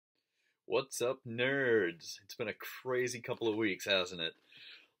What's up, nerds? It's been a crazy couple of weeks, hasn't it?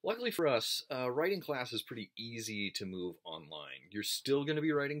 Luckily for us, writing class is pretty easy to move online. You're still going to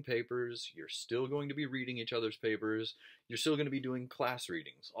be writing papers, you're still going to be reading each other's papers, you're still going to be doing class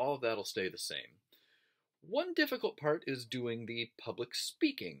readings. All of that will stay the same. One difficult part is doing the public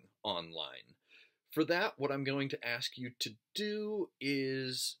speaking online. For that, what I'm going to ask you to do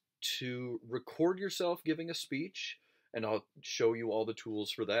is to record yourself giving a speech, and I'll show you all the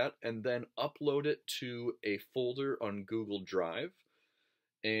tools for that, and then upload it to a folder on Google Drive.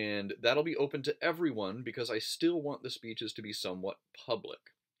 And that'll be open to everyone because I still want the speeches to be somewhat public.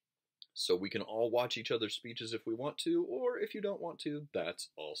 So we can all watch each other's speeches if we want to, or if you don't want to, that's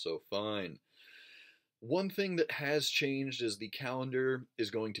also fine. One thing that has changed is the calendar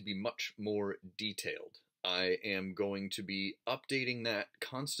is going to be much more detailed. I am going to be updating that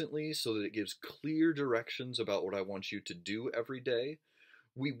constantly so that it gives clear directions about what I want you to do every day.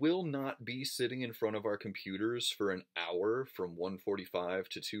 We will not be sitting in front of our computers for an hour from 1:45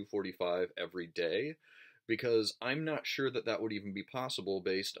 to 2:45 every day, because I'm not sure that that would even be possible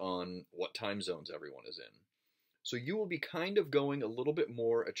based on what time zones everyone is in. So you will be kind of going a little bit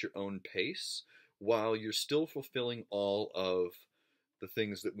more at your own pace while you're still fulfilling all of the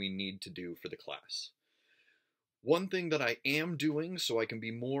things that we need to do for the class. One thing that I am doing so I can be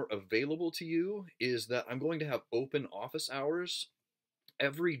more available to you is that I'm going to have open office hours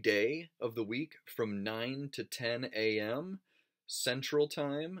every day of the week from 9 to 10 a.m. Central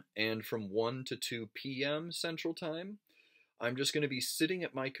Time and from 1 to 2 p.m. Central Time. I'm just going to be sitting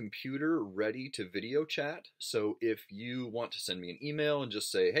at my computer ready to video chat. So if you want to send me an email and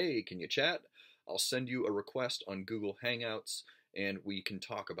just say, hey, can you chat? I'll send you a request on Google Hangouts and we can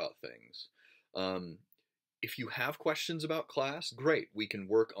talk about things. If you have questions about class, great. We can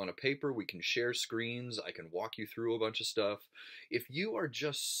work on a paper, we can share screens, I can walk you through a bunch of stuff. If you are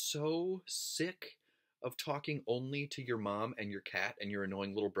just so sick of talking only to your mom and your cat and your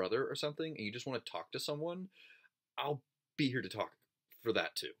annoying little brother or something, and you just want to talk to someone, I'll be here to talk for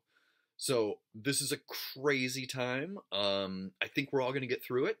that too. So this is a crazy time. I think we're all going to get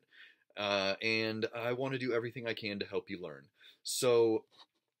through it, and I want to do everything I can to help you learn. So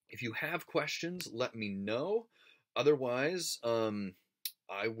if you have questions, let me know. Otherwise,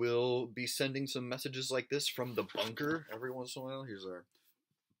 I will be sending some messages like this from the bunker every once in a while. Here's our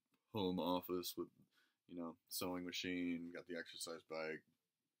home office with, sewing machine, got the exercise bag,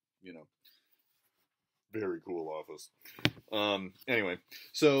 very cool office. Anyway,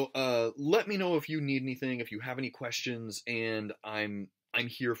 so let me know if you need anything, if you have any questions, and I'm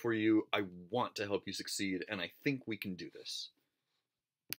here for you. I want to help you succeed, and I think we can do this.